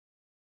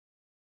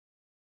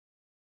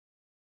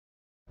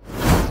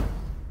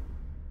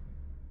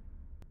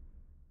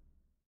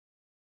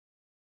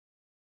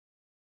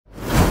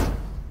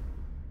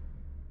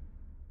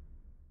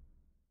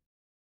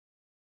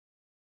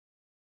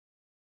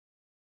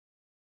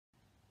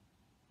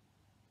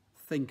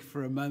think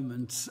for a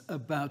moment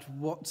about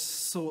what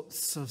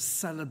sorts of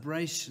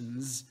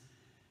celebrations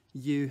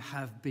you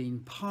have been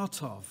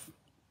part of.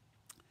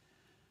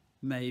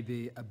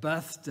 Maybe a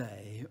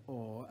birthday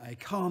or a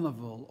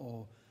carnival,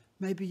 or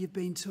maybe you've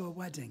been to a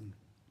wedding.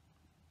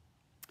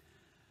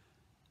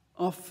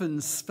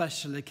 Often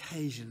special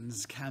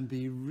occasions can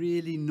be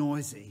really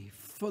noisy,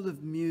 full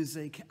of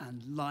music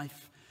and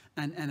life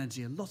and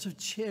energy, a lot of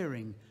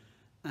cheering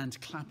and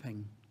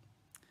clapping.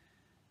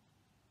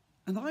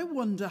 And I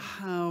wonder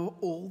how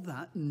all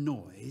that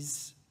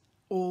noise,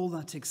 all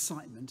that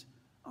excitement,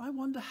 I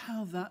wonder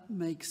how that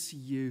makes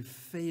you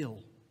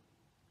feel.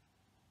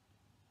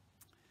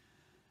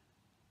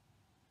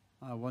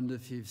 I wonder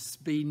if you've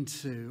been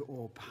to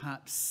or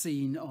perhaps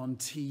seen on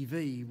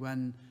TV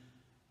when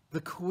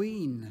the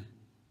Queen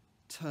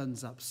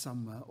turns up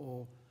somewhere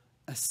or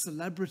a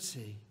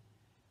celebrity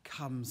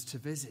comes to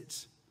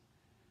visit.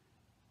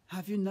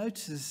 Have you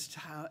noticed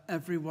how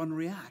everyone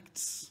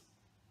reacts?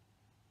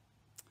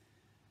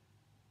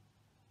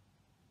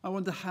 I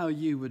wonder how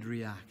you would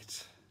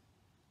react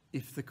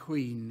if the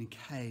Queen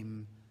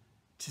came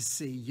to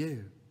see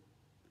you.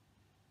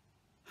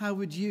 How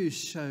would you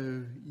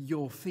show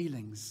your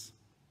feelings?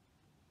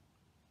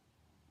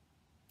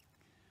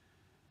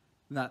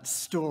 That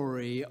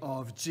story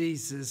of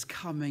Jesus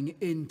coming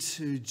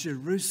into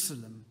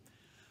Jerusalem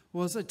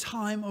was a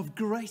time of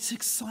great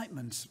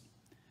excitement.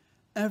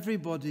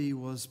 Everybody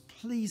was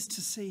pleased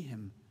to see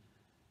him.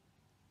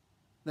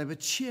 They were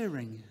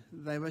cheering,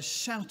 they were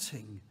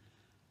shouting,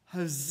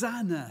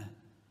 "Hosanna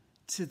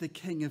to the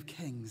King of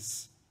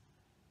Kings."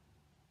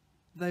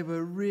 They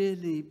were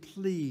really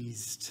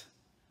pleased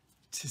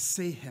to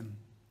see him.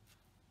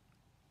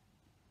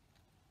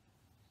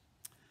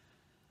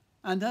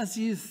 And as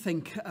you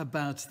think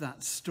about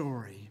that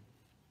story,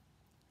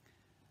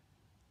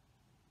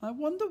 I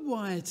wonder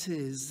why it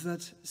is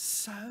that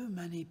so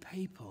many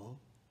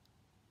people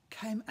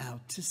came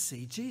out to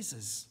see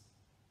Jesus.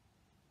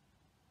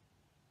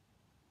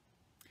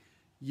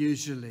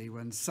 Usually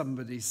when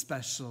somebody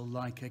special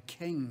like a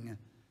king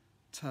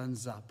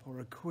turns up or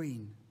a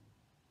queen,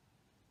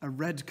 a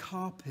red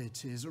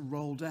carpet is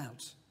rolled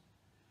out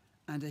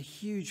and a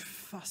huge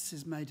fuss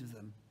is made of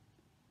them.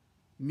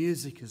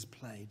 Music is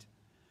played.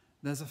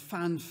 There's a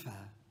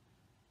fanfare.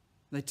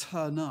 They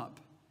turn up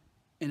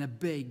in a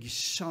big,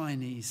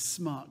 shiny,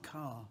 smart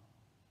car.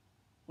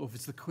 Or if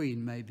it's the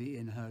Queen, maybe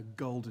in her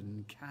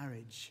golden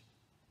carriage.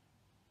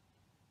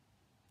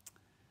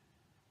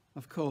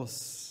 Of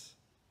course,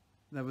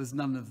 there was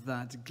none of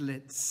that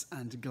glitz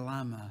and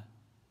glamour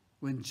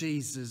when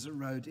Jesus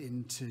rode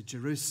into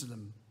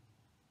Jerusalem.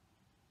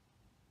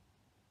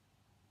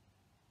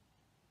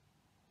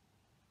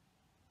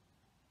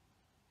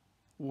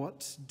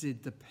 What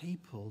did the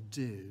people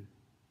do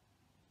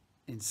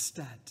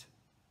instead?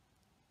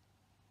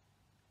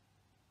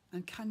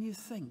 And can you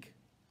think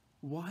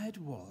why it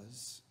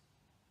was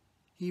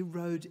he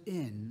rode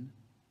in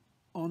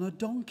on a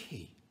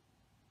donkey?